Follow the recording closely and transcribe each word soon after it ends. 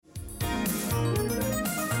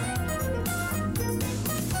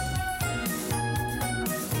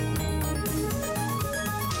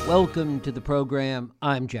Welcome to the program.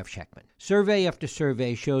 I'm Jeff Schechtman. Survey after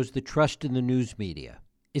survey shows the trust in the news media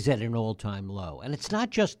is at an all-time low. And it's not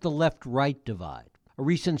just the left-right divide. A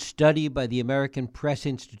recent study by the American Press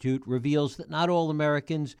Institute reveals that not all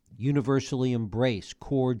Americans universally embrace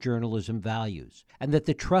core journalism values, and that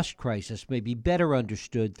the trust crisis may be better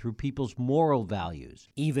understood through people's moral values,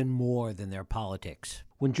 even more than their politics.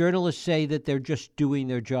 When journalists say that they're just doing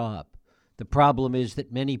their job, the problem is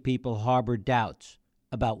that many people harbor doubts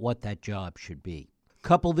about what that job should be.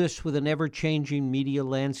 Couple this with an ever-changing media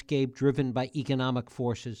landscape driven by economic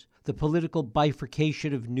forces, the political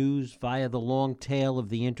bifurcation of news via the long tail of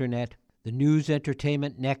the internet, the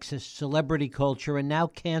news-entertainment nexus, celebrity culture, and now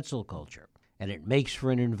cancel culture. And it makes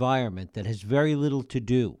for an environment that has very little to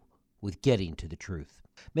do with getting to the truth.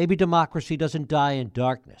 Maybe democracy doesn't die in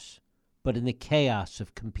darkness, but in the chaos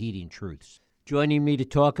of competing truths. Joining me to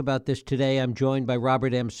talk about this today, I'm joined by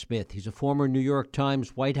Robert M. Smith. He's a former New York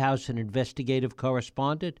Times White House and investigative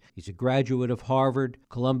correspondent. He's a graduate of Harvard,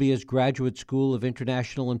 Columbia's Graduate School of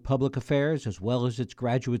International and Public Affairs, as well as its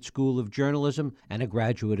Graduate School of Journalism, and a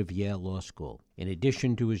graduate of Yale Law School. In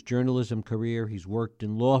addition to his journalism career, he's worked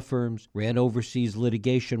in law firms, ran overseas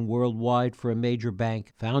litigation worldwide for a major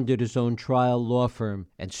bank, founded his own trial law firm,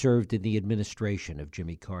 and served in the administration of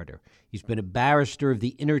Jimmy Carter. He's been a barrister of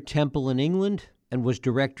the Inner Temple in England and was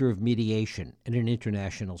director of mediation at an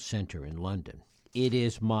international center in London. It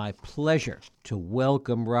is my pleasure to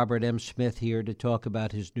welcome Robert M. Smith here to talk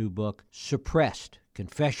about his new book, Suppressed: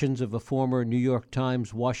 Confessions of a Former New York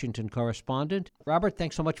Times Washington Correspondent. Robert,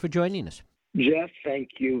 thanks so much for joining us. Jeff, thank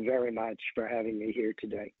you very much for having me here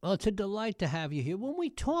today. Well, it's a delight to have you here. When we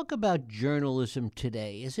talk about journalism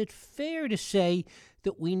today, is it fair to say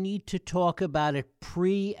that we need to talk about it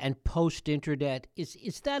pre- and post-internet?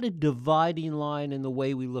 Is that a dividing line in the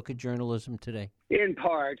way we look at journalism today? In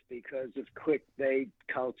part because of clickbait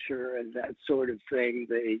culture and that sort of thing,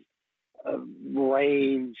 the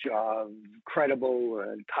range of credible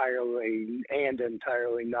entirely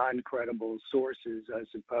non-credible sources, I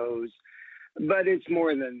suppose. But it's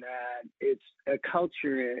more than that. It's a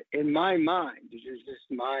culture, in my mind, this is just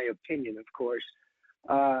my opinion, of course,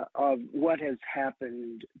 of what has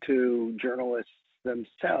happened to journalists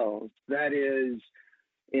themselves. That is,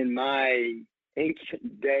 in my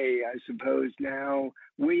ancient day, I suppose now,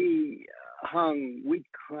 we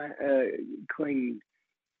cling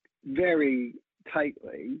very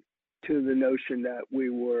tightly to the notion that we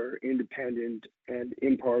were independent and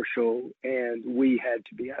impartial and we had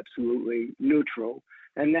to be absolutely neutral.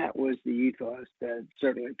 And that was the ethos that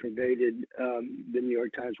certainly pervaded the New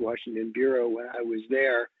York Times Washington Bureau when I was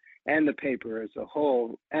there, and the paper as a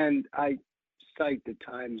whole. And I cite the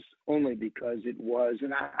Times only because it was,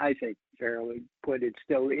 and I think fairly put, it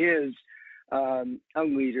still is, a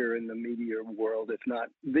leader in the media world, if not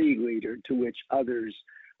the leader, to which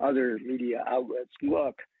other media outlets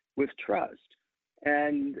look with trust.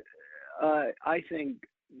 And I think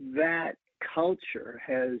that culture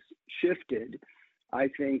has shifted. I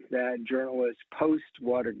think that journalists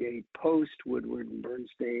post-Watergate, post-Woodward and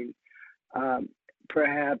Bernstein,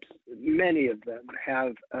 perhaps many of them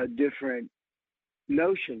have a different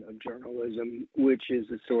notion of journalism, which is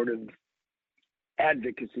a sort of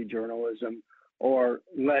advocacy journalism, or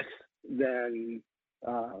less than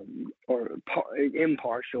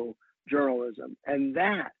impartial journalism. And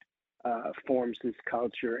that forms this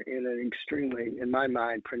culture in an extremely, in my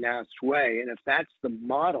mind, pronounced way. And if that's the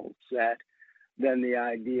model set, then the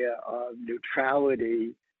idea of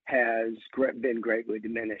neutrality has been greatly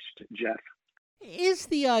diminished, Jeff. Is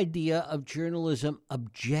the idea of journalism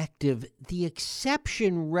objective the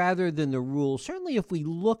exception rather than the rule? Certainly if we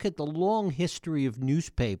look at the long history of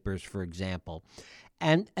newspapers, for example,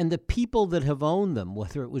 and the people that have owned them,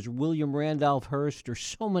 whether it was William Randolph Hearst or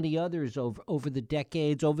so many others over the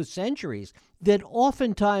decades, over centuries, that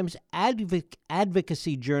oftentimes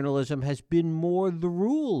advocacy journalism has been more the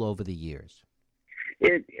rule over the years.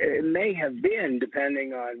 It may have been,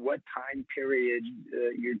 depending on what time period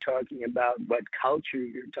you're talking about, what culture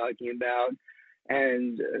you're talking about,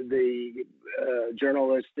 and the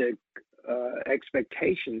journalistic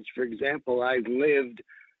expectations. For example, I've lived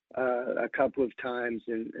a couple of times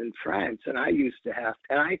in France, and I used to have,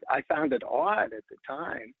 and I found it odd at the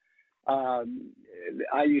time.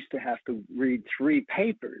 I used to have to read 3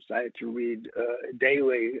 papers. I had to read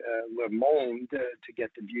daily Le Monde to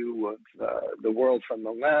get the view of the world from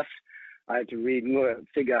the left. I had to read Le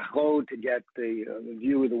Figaro to get the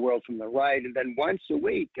view of the world from the right. And then once a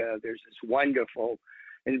week, there's this wonderful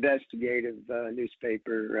investigative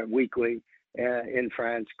newspaper weekly in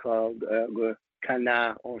France called Le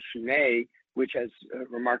Canard Enchaîné, which has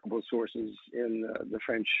remarkable sources in the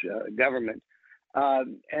French government.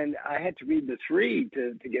 And I had to read the three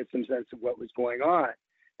to get some sense of what was going on.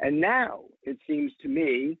 And now it seems to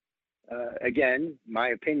me, again, my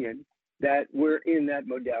opinion, that we're in that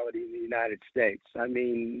modality in the United States. I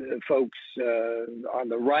mean, folks on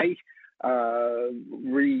the right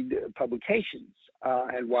read publications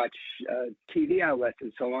and watch TV outlets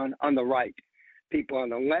and so on the right. People on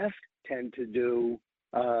the left tend to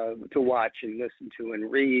watch and listen to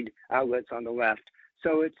and read outlets on the left.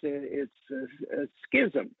 So it's a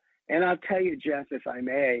schism. And I'll tell you, Jeff, if I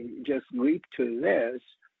may just leap to this,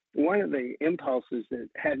 one of the impulses that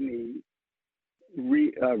had me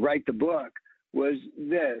write the book was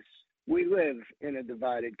this. We live in a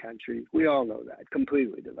divided country. We all know that,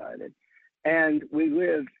 completely divided. And we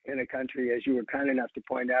live in a country, as you were kind enough to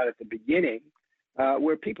point out at the beginning,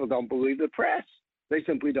 where people don't believe the press. They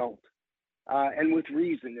simply don't. And with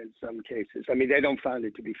reason in some cases. I mean, they don't find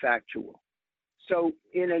it to be factual. So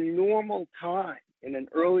in a normal time, in an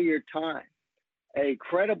earlier time, a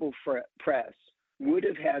credible press would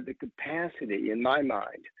have had the capacity, in my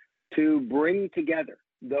mind, to bring together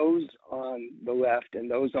those on the left and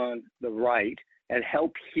those on the right and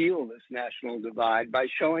help heal this national divide by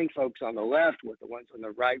showing folks on the left what the ones on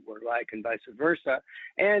the right were like and vice versa,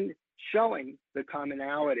 and showing the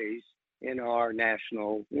commonalities in our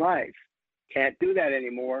national life. Can't do that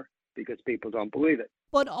anymore because people don't believe it.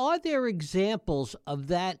 But are there examples of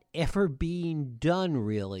that ever being done,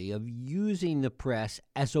 really, of using the press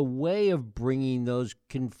as a way of bringing those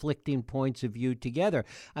conflicting points of view together?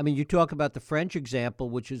 I mean, you talk about the French example,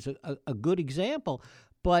 which is a good example,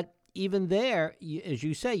 but even there, as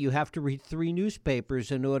you say, you have to read three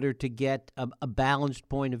newspapers in order to get a balanced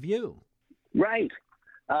point of view. Right.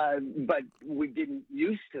 But we didn't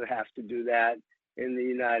used to have to do that in the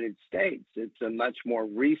United States. It's a much more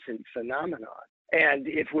recent phenomenon. And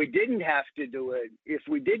if we didn't have to do it, if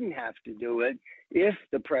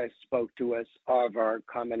the press spoke to us of our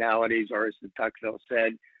commonalities, or as de Tocqueville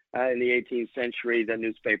said, in the 18th century, the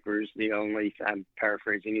newspapers, I'm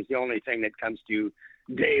paraphrasing, is the only thing that comes to you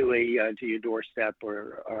daily to your doorstep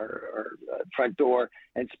or front door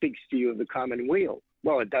and speaks to you of the common weal.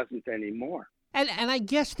 Well, it doesn't anymore. And I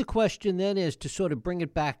guess the question then is, to sort of bring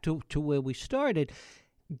it back to where we started,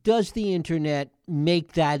 does the internet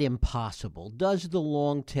make that impossible? Does the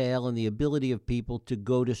long tail and the ability of people to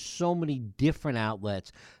go to so many different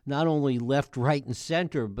outlets, not only left, right, and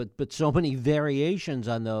center, but so many variations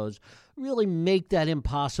on those, really make that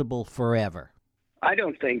impossible forever? I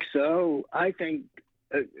don't think so. I think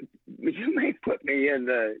you may put me in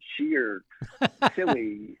the sheer,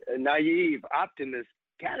 silly, naive optimist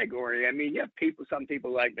category. I mean, you have some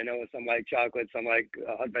people like vanilla, some like chocolate, some like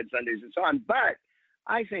hot bread sundaes and so on. But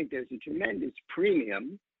I think there's a tremendous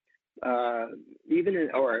premium, even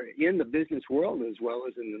in the business world as well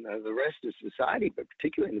as in the rest of society, but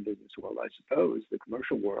particularly in the business world, I suppose, the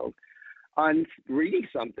commercial world, on reading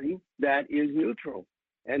something that is neutral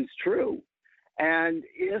and it's true. And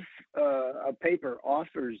if a paper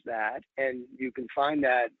offers that, and you can find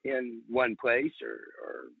that in one place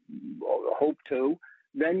or hope to,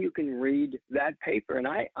 then you can read that paper. And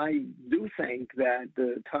I do think that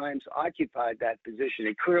the Times occupied that position.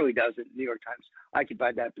 It clearly doesn't. New York Times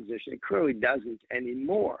occupied that position. It clearly doesn't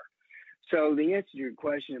anymore. So the answer to your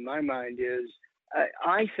question in my mind is,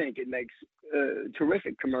 I think it makes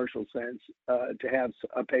terrific commercial sense to have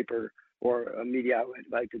a paper or a media outlet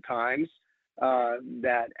like the Times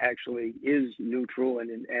that actually is neutral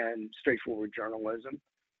and straightforward journalism.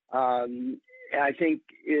 I think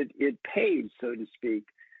it pays, so to speak,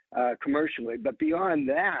 commercially. But beyond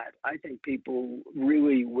that, I think people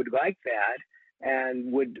really would like that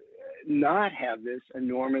and would not have this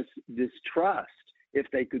enormous distrust if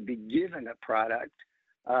they could be given a product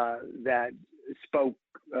that spoke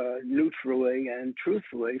neutrally and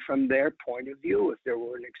truthfully from their point of view, if there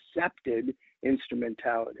were an accepted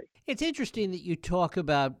instrumentality. It's interesting that you talk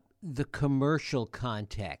about the commercial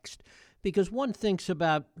context, because one thinks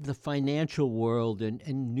about the financial world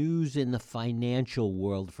and news in the financial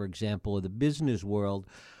world, for example, or the business world,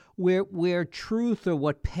 where truth, or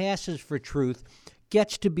what passes for truth,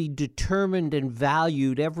 gets to be determined and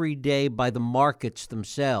valued every day by the markets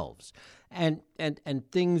themselves. And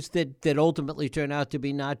things that ultimately turn out to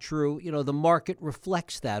be not true, the market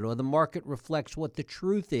reflects that, or the market reflects what the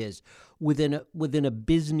truth is within a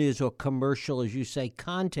business or commercial, as you say,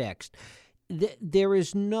 context. There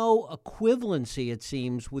is no equivalency, it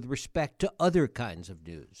seems, with respect to other kinds of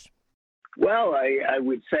news. Well, I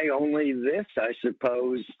would say only this, I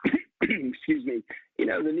suppose. Excuse me.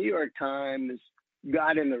 The New York Times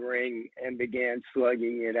got in the ring and began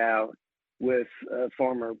slugging it out with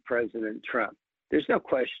former President Trump. There's no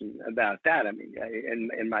question about that. I mean,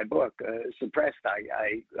 in my book, Suppressed,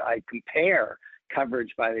 I compare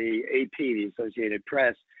coverage by the AP, the Associated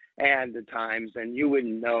Press, and the Times, and you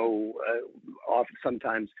wouldn't know often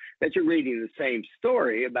sometimes that you're reading the same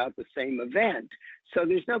story about the same event. So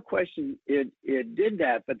there's no question it did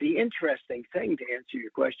that. But the interesting thing, to answer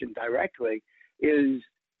your question directly, is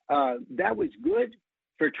that was good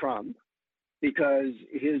for Trump because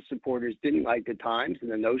his supporters didn't like the Times,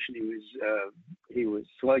 and the notion he was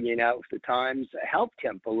slugging out with the Times helped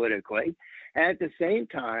him politically. And at the same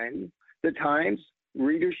time, the Times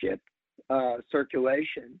readership,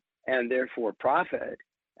 circulation, and therefore profit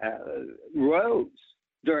rose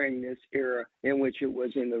during this era in which it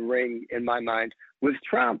was in the ring, in my mind, with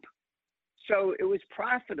Trump. So it was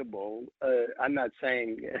profitable. I'm not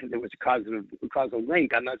saying there was a causal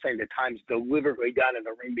link. I'm not saying the Times deliberately got in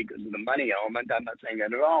the ring because of the money element. I'm not saying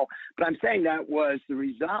that at all. But I'm saying that was the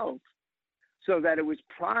result, so that it was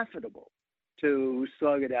profitable to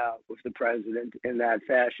slug it out with the president in that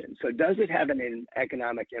fashion. So does it have an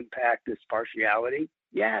economic impact, this partiality?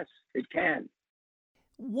 Yes, it can.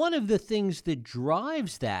 One of the things that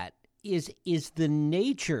drives that is the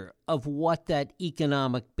nature of what that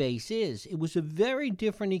economic base is. It was a very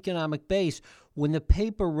different economic base when the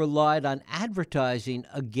paper relied on advertising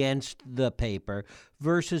against the paper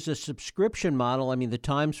versus a subscription model. I mean, the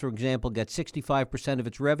Times, for example, gets 65% of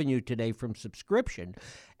its revenue today from subscription,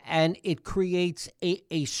 and it creates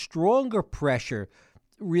a stronger pressure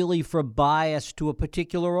really for bias to a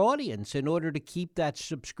particular audience in order to keep that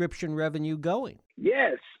subscription revenue going.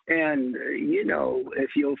 Yes, and if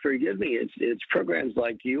you'll forgive me, it's programs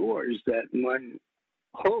like yours that one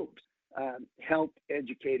hopes help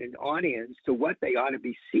educate an audience to what they ought to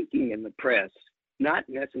be seeking in the press, not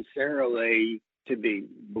necessarily, to be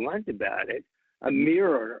blunt about it, a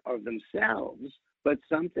mirror of themselves, but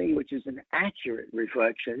something which is an accurate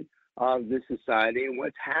reflection of the society and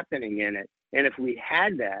what's happening in it. And if we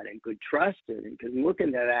had that and could trust it and could look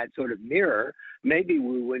into that sort of mirror, maybe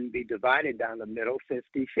we wouldn't be divided down the middle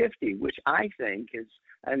 50-50, which I think is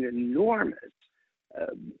an enormous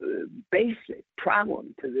basic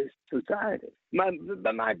problem to this society.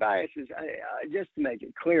 But my bias is, just to make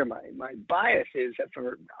it clear, my bias is that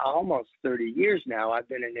for almost 30 years now, I've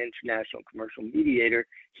been an international commercial mediator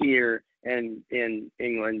here and in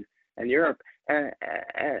England and Europe.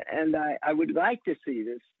 And I would like to see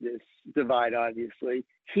this divide, obviously,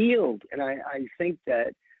 healed. And I think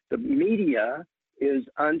that the media is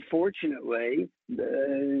unfortunately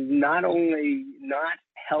not only not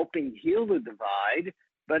helping heal the divide,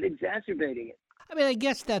 but exacerbating it. I mean, I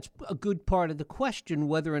guess that's a good part of the question,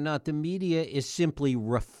 whether or not the media is simply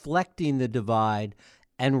reflecting the divide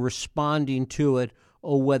and responding to it,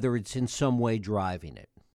 or whether it's in some way driving it.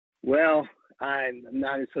 Well, I'm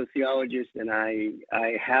not a sociologist, and I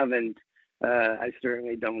haven't. I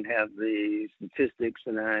certainly don't have the statistics,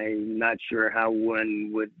 and I'm not sure how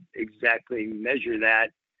one would exactly measure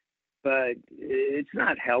that. But it's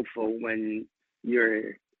not helpful when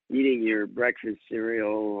you're eating your breakfast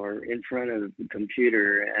cereal or in front of the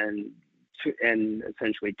computer and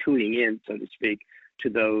essentially tuning in, so to speak, to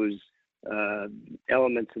those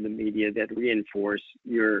elements of the media that reinforce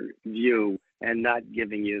your view and not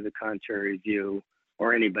giving you the contrary view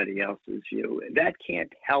or anybody else's view. That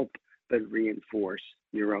can't help but reinforce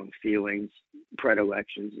your own feelings,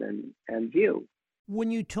 predilections, and view.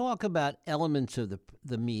 When you talk about elements of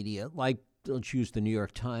the media, like let's use the New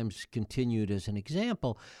York Times continued as an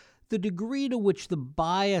example, the degree to which the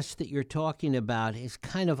bias that you're talking about is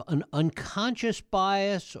kind of an unconscious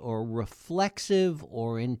bias or reflexive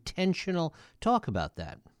or intentional. Talk about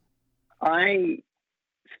that. I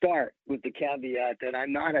start with the caveat that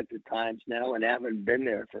I'm not at the Times now and haven't been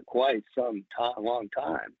there for quite some time, long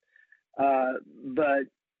time. But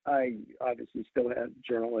I obviously still have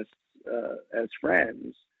journalists as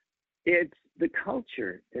friends. It's the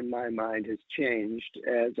culture, in my mind, has changed.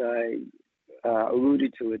 As I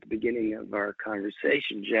alluded to at the beginning of our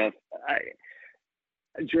conversation, Jeff,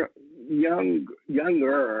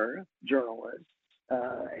 younger journalists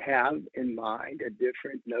have in mind a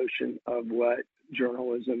different notion of what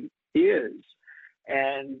journalism is.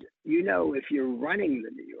 And, if you're running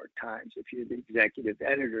the New York Times, if you're the executive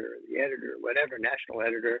editor, the editor, whatever, national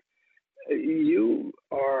editor, you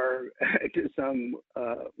are to some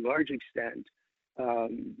large extent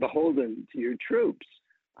beholden to your troops.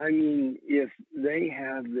 I mean, if they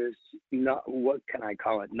have this, what can I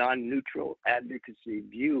call it, non-neutral advocacy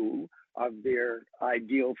view of their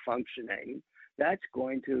ideal functioning, that's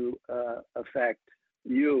going to affect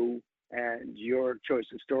you and your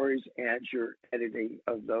choice of stories and your editing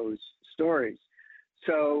of those stories.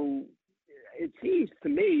 So it seems to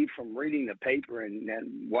me from reading the paper and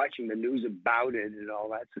watching the news about it and all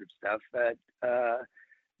that sort of stuff that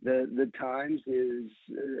the Times is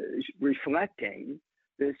reflecting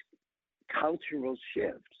this cultural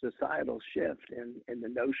shift, societal shift in the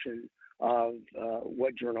notion of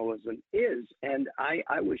what journalism is. And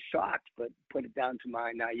I was shocked, but put it down to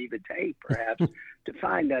my naivete, perhaps, to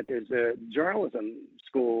find that there's a journalism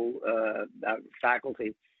school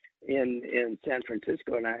faculty in San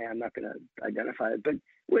Francisco, and I'm not going to identify it, but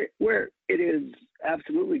where it is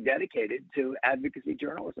absolutely dedicated to advocacy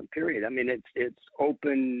journalism, period. I mean, it's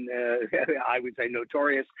open, I would say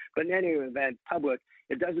notorious, but in any event, public.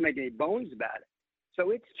 It doesn't make any bones about it.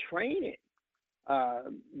 So it's training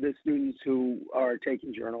the students who are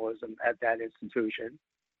taking journalism at that institution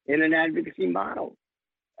in an advocacy model.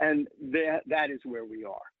 And that is where we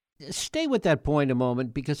are. Stay with that point a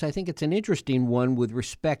moment, because I think it's an interesting one with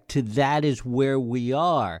respect to that is where we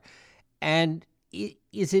are. And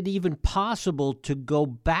is it even possible to go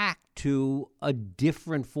back to a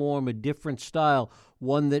different form, a different style,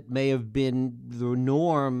 one that may have been the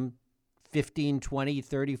norm 15, 20,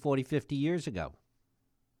 30, 40, 50 years ago?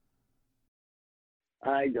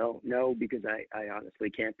 I don't know, because I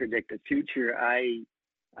honestly can't predict the future. I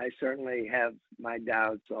certainly have my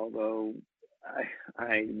doubts, although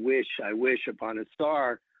I wish upon a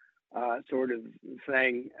star sort of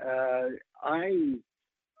thing. I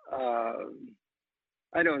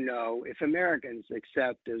don't know if Americans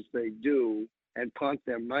accept as they do and plunk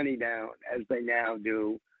their money down as they now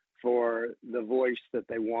do for the voice that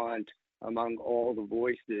they want among all the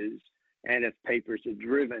voices, and if papers are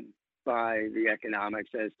driven by the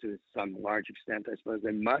economics, as to some large extent I suppose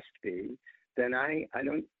they must be, then I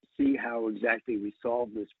don't see how exactly we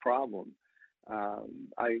solve this problem.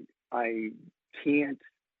 I can't,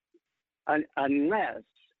 unless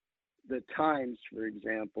the Times, for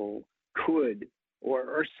example, could,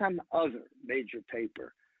 or some other major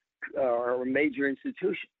paper or major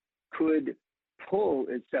institution could pull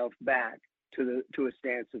itself back to a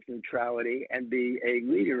stance of neutrality and be a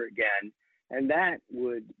leader again. And that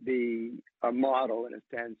would be a model, in a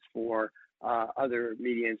sense, for other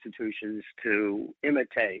media institutions to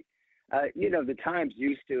imitate. The Times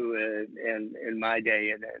used to, in my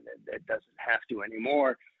day, and it doesn't have to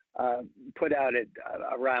anymore, put out at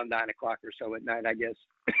around 9 o'clock or so at night, I guess,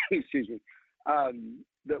 excuse me,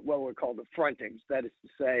 what were called the frontings. That is to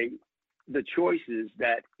say, the choices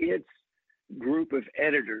that its group of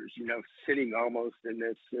editors, sitting almost in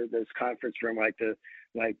this conference room like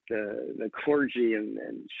the clergy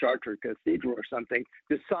in Chartres Cathedral or something,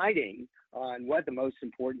 deciding on what the most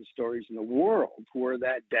important stories in the world were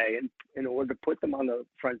that day, and in order to put them on the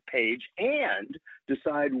front page and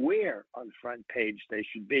decide where on the front page they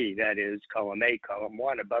should be. That is, column A, column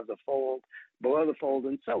 1, above the fold, below the fold,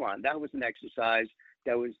 and so on. That was an exercise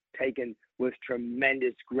that was taken with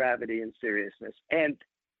tremendous gravity and seriousness. And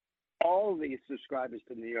all the subscribers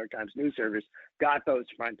to the New York Times News Service got those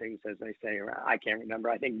frontings, as they say, around, I can't remember,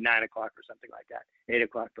 I think 9 o'clock or something like that, 8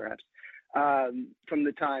 o'clock perhaps, from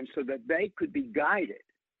the Times, so that they could be guided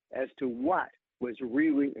as to what was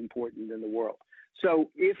really important in the world. So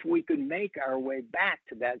if we could make our way back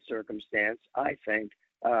to that circumstance, I think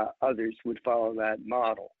others would follow that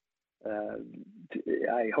model.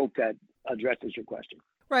 I hope that addresses your question.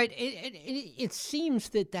 Right. It seems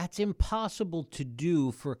that that's impossible to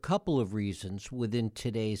do for a couple of reasons within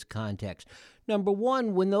today's context. Number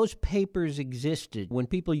one, when those papers existed, when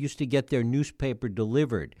people used to get their newspaper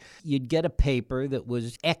delivered, you'd get a paper that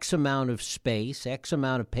was X amount of space, X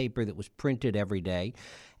amount of paper that was printed every day,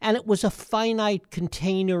 and it was a finite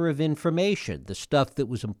container of information. The stuff that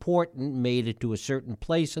was important made it to a certain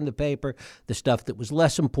place in the paper. The stuff that was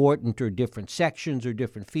less important, or different sections or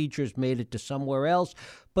different features, made it to somewhere else.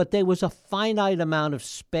 But there was a finite amount of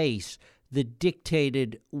space that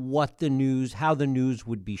dictated what the news, how the news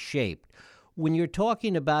would be shaped. When you're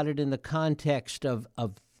talking about it in the context of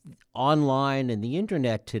online and the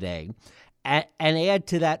internet today, and add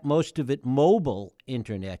to that most of it mobile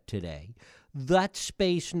internet today, that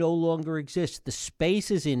space no longer exists. The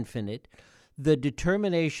space is infinite. The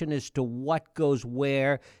determination as to what goes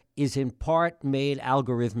where is in part made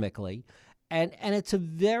algorithmically. And it's a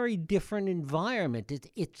very different environment.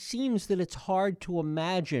 It seems that it's hard to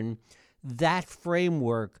imagine that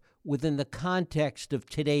framework within the context of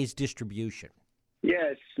today's distribution.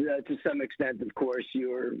 Yes, to some extent, of course,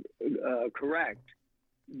 you're correct.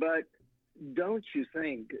 But don't you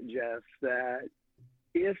think, Jeff, that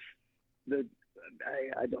if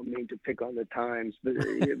I don't mean to pick on the Times, but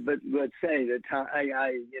but let's say the Times,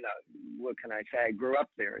 what can I say? I grew up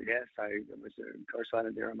there. Yes, I was a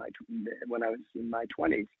correspondent there when I was in my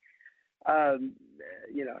 20s.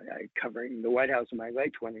 Covering the White House in my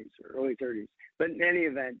late 20s or early 30s. But in any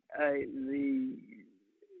event,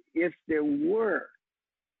 if there were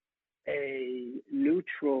a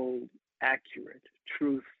neutral, accurate,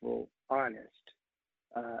 truthful, honest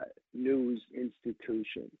news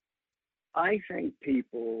institution, I think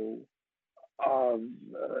people of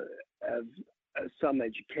some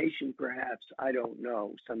education, perhaps, I don't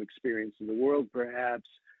know, some experience in the world, perhaps,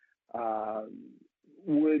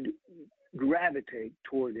 would gravitate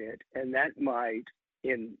toward it, and that might,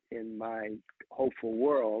 in my hopeful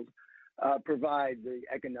world, provide the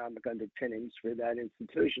economic underpinnings for that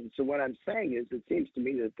institution. So what I'm saying is, it seems to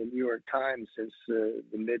me that the New York Times, since the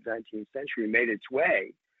mid-19th century, made its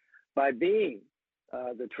way by being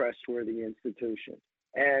the trustworthy institution.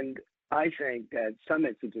 And I think that some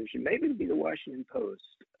institution, maybe it'd be the Washington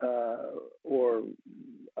Post or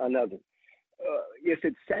another, if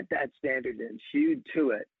it set that standard and hewed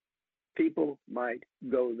to it, people might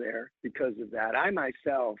go there because of that. I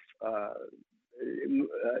myself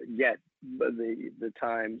get the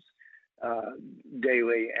Times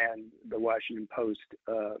daily and the Washington Post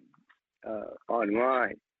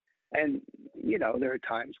online. And, there are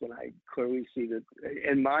times when I clearly see that,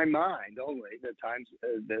 in my mind only, the Times,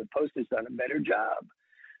 the Post has done a better job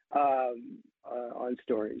on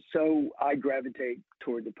stories. So I gravitate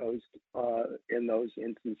toward the Post in those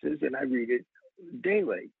instances, and I read it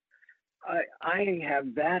daily. I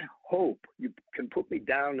have that hope. You can put me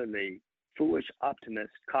down in the foolish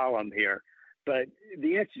optimist column here, but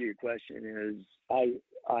the answer to your question is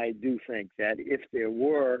I do think that if there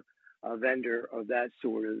were a vendor of that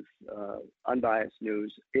sort of unbiased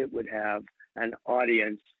news, it would have an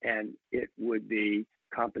audience and it would be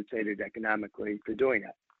compensated economically for doing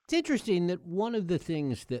it. It's interesting that one of the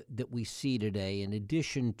things that we see today, in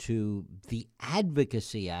addition to the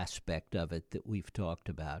advocacy aspect of it that we've talked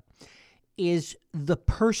about, is the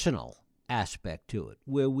personal aspect to it,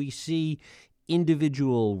 where we see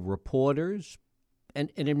individual reporters, and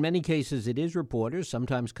in many cases it is reporters,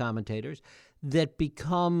 sometimes commentators, that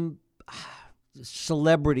become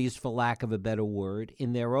celebrities, for lack of a better word,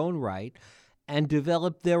 in their own right, and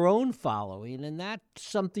develop their own following, and that's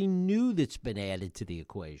something new that's been added to the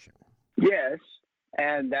equation. Yes,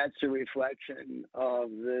 and that's a reflection of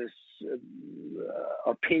this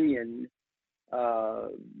opinion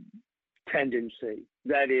tendency.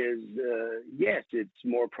 That is, yes, it's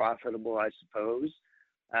more profitable, I suppose,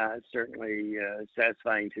 certainly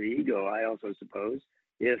satisfying to the ego, I also suppose,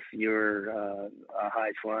 if you're a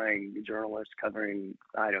high-flying journalist covering,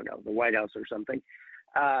 I don't know, the White House or something,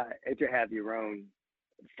 to have your own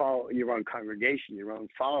congregation, your own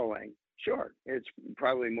following. Sure, it's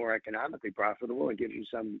probably more economically profitable and gives you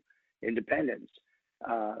some independence.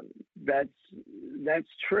 That's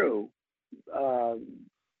true.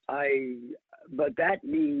 But that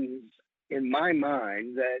means, in my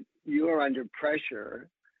mind, that you're under pressure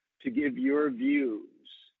to give your views,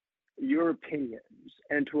 your opinions,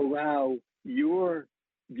 and to allow your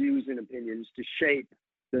views and opinions to shape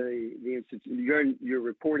the institution you're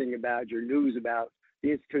reporting about, your news about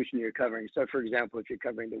the institution you're covering. So, for example, if you're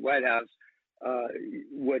covering the White House,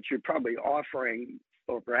 what you're probably offering,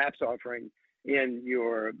 or perhaps offering, in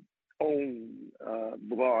your own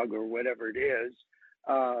blog or whatever it is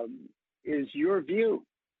your view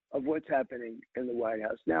of what's happening in the White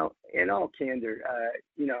House. Now, in all candor,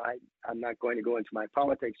 I'm not going to go into my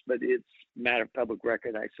politics, but it's a matter of public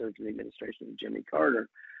record. I served in the administration of Jimmy Carter.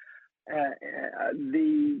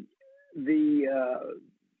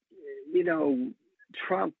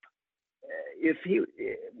 Trump,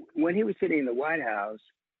 when he was sitting in the White House,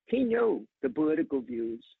 he knew the political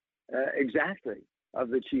views exactly of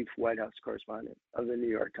the chief White House correspondent of the New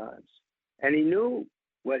York Times. And he knew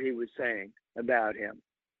what he was saying about him.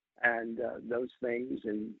 And those things,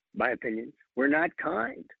 in my opinion, were not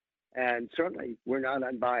kind, and certainly were not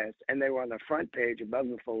unbiased. And they were on the front page above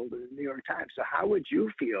the fold of the New York Times. So how would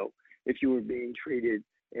you feel if you were being treated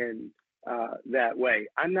in that way?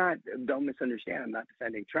 Don't misunderstand, I'm not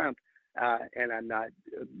defending Trump, and I'm not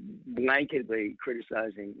blanketly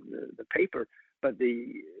criticizing the paper, but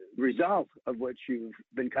the result of what you've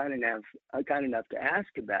been kind enough to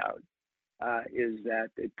ask about is that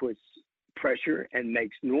it puts pressure and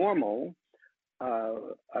makes normal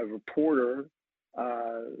a reporter's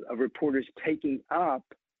taking up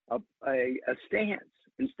a stance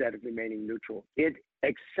instead of remaining neutral. It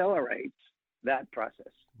accelerates that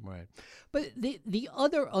process. Right. But the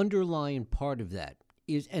other underlying part of that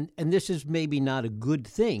is, and this is maybe not a good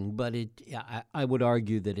thing, but I would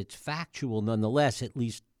argue that it's factual nonetheless, at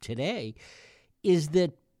least today is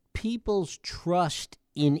that people's trust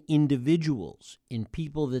in individuals, in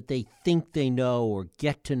people that they think they know or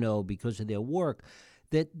get to know because of their work,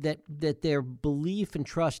 that their belief and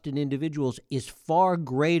trust in individuals is far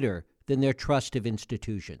greater than their trust of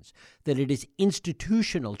institutions, that it is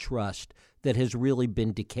institutional trust that has really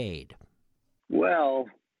been decayed. Well,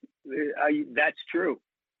 that's true,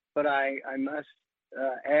 but I must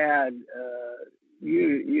add,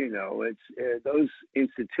 it's those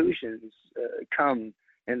institutions come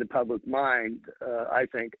in the public mind, I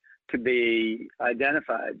think, to be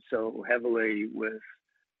identified so heavily with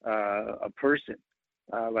a person,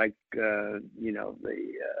 like the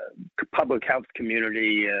public health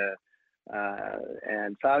community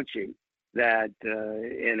and Fauci, that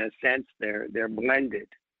in a sense they're blended.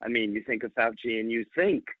 I mean, you think of Fauci and you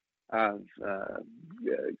think of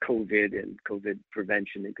COVID and COVID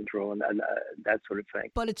prevention and control and that sort of thing.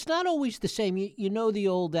 But it's not always the same. You know the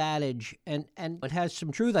old adage, and it has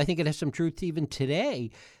some truth. I think it has some truth even today,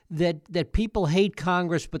 that people hate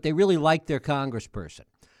Congress, but they really like their congressperson.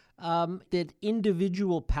 That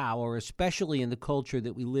individual power, especially in the culture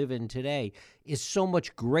that we live in today, is so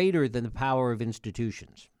much greater than the power of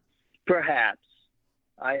institutions. Perhaps.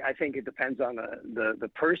 I think it depends on the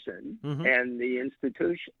person and the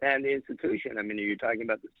institution. I mean, you're talking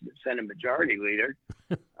about the Senate Majority Leader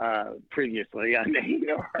previously. I mean,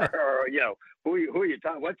 or who are you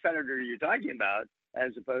talking? What senator are you talking about,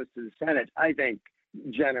 as opposed to the Senate? I think,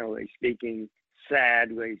 generally speaking,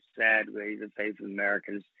 sadly, the faith of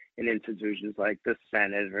Americans in institutions like the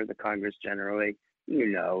Senate or the Congress generally,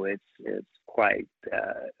 it's quite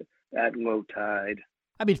at low tide.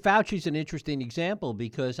 I mean, Fauci's an interesting example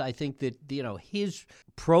because I think that, his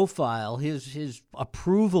profile, his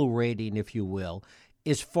approval rating, if you will,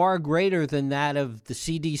 is far greater than that of the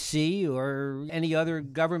CDC or any other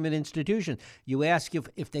government institution. You ask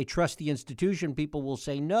if they trust the institution, people will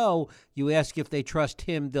say no. You ask if they trust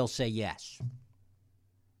him, they'll say yes.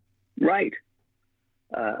 Right.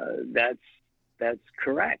 That's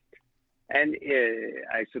correct. And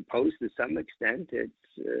I suppose to some extent it's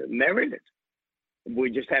merited.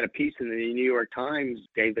 We just had a piece in the New York Times,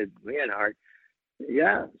 David Leonhardt,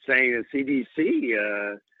 saying the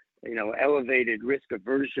CDC, elevated risk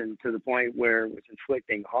aversion to the point where it was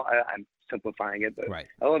inflicting, I'm simplifying it, but right.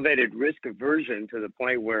 Elevated risk aversion to the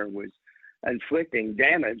point where it was inflicting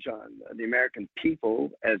damage on the American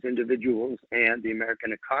people as individuals and the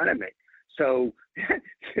American economy. So,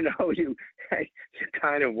 you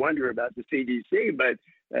kind of wonder about the CDC, but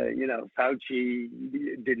Fauci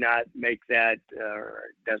did not make that,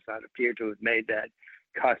 or does not appear to have made that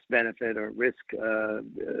cost benefit or risk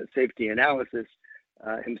safety analysis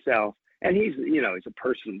himself. And he's a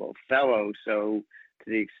personable fellow. So to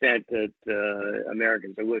the extent that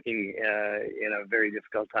Americans are looking in a very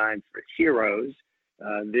difficult time for heroes,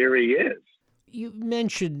 there he is. You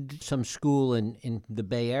mentioned some school in the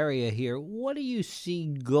Bay Area here. What do you see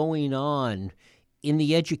going on in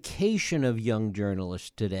the education of young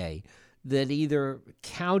journalists today that either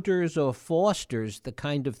counters or fosters the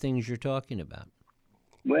kind of things you're talking about?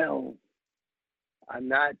 Well, I'm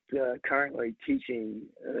not currently teaching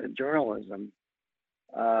journalism,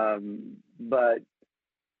 but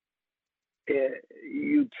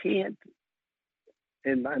you can't,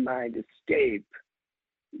 in my mind, escape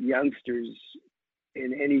youngsters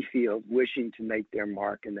in any field wishing to make their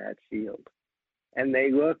mark in that field. And they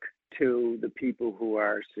look to the people who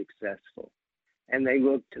are successful. And they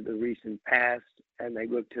look to the recent past, and they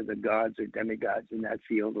look to the gods or demigods in that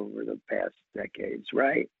field over the past decades,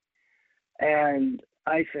 right? And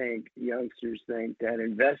I think youngsters think that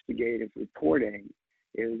investigative reporting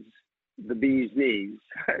is the bee's knees,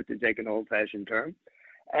 to take an old-fashioned term.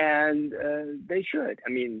 And they should. I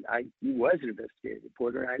mean, I was an investigative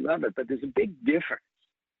reporter, and I love it. But there's a big difference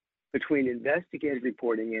between investigative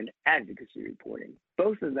reporting and advocacy reporting.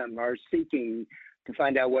 Both of them are seeking to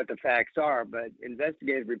find out what the facts are, but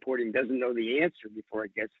investigative reporting doesn't know the answer before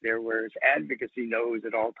it gets there, whereas advocacy knows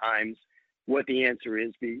at all times what the answer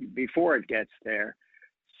is before it gets there.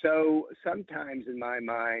 So sometimes, in my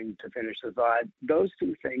mind, to finish the thought, those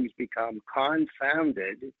two things become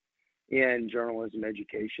confounded in journalism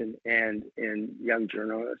education and in young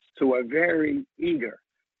journalists who are very eager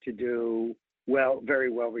to do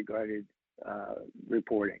very well-regarded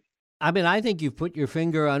reporting. I mean, I think you've put your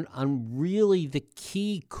finger on really the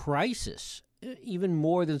key crisis, even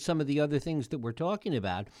more than some of the other things that we're talking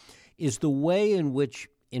about, is the way in which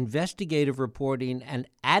investigative reporting and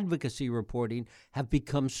advocacy reporting have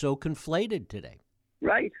become so conflated today.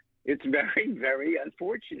 Right. It's very, very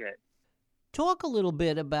unfortunate. Talk a little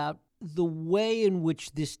bit about the way in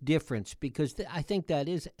which this difference, because I think that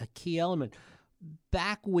is a key element.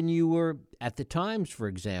 Back when you were at the Times, for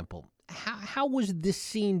example, how was this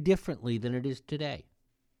seen differently than it is today?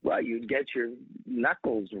 Well, you'd get your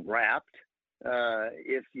knuckles rapped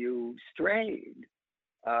if you strayed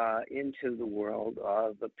into the world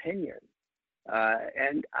of opinion.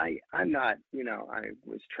 And I'm not, I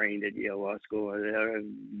was trained at Yale Law School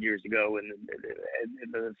years ago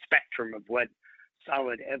in the spectrum of what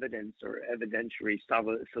solid evidence or evidentiary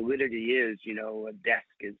solidity is. A desk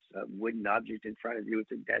is a wooden object in front of you.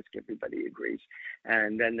 It's a desk, everybody agrees.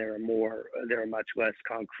 And then there are much less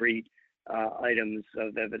concrete items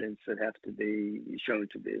of evidence that have to be shown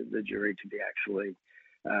to the jury to be actually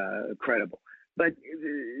credible. But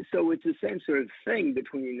so it's the same sort of thing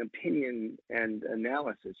between opinion and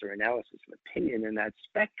analysis, or analysis and opinion. In that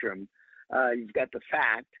spectrum, you've got the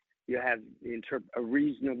fact, you have a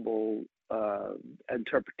reasonable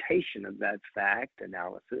interpretation of that fact,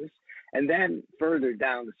 analysis, and then further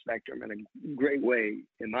down the spectrum, in a great way,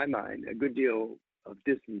 in my mind, a good deal of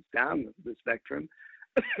distance down the spectrum,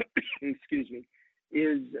 excuse me,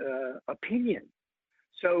 is opinion.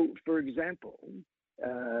 So, for example,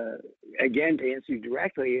 again, to answer you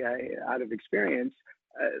directly, out of experience,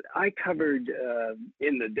 I covered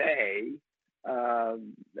in the day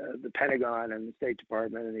the Pentagon and the State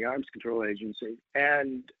Department and the Arms Control Agency,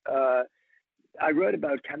 and I wrote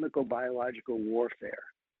about chemical biological warfare.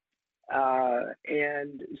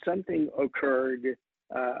 And something occurred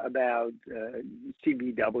about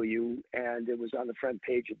CBW, and it was on the front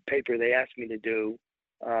page of the paper. They asked me to do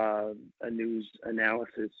a news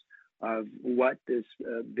analysis of what this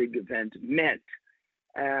big event meant.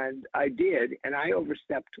 And I did, and I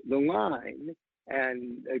overstepped the line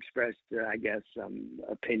and expressed, I guess, some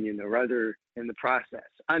opinion or other in the process,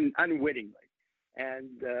 unwittingly. And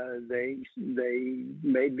they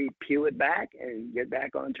made me peel it back and get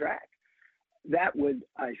back on track. That would,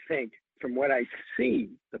 I think, from what I see,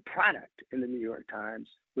 the product in the New York Times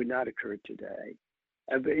would not occur today.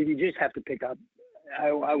 But you just have to pick up,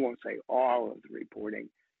 I won't say all of the reporting,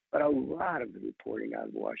 but a lot of the reporting out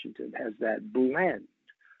of Washington has that blend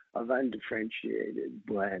of undifferentiated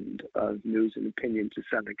blend of news and opinion to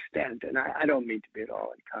some extent. And I don't mean to be at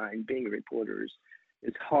all unkind. Being a reporter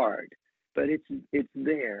is hard, but it's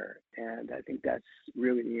there. And I think that's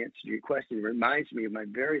really the answer to your question. It reminds me of my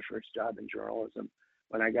very first job in journalism.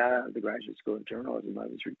 When I got out of the Graduate School of Journalism, I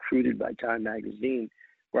was recruited by Time Magazine,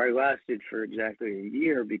 where I lasted for exactly a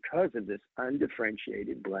year because of this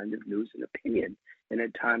undifferentiated blend of news and opinion in a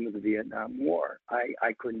time of the Vietnam War.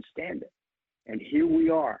 I couldn't stand it. And here we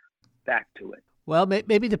are, back to it. Well,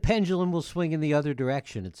 maybe the pendulum will swing in the other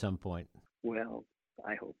direction at some point. Well,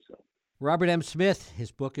 I hope so. Robert M. Smith,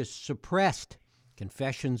 his book is Suppressed,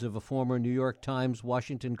 Confessions of a Former New York Times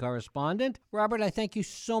Washington Correspondent. Robert, I thank you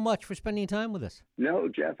so much for spending time with us. No,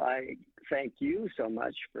 Jeff, I thank you so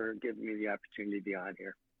much for giving me the opportunity to be on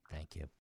here. Thank you.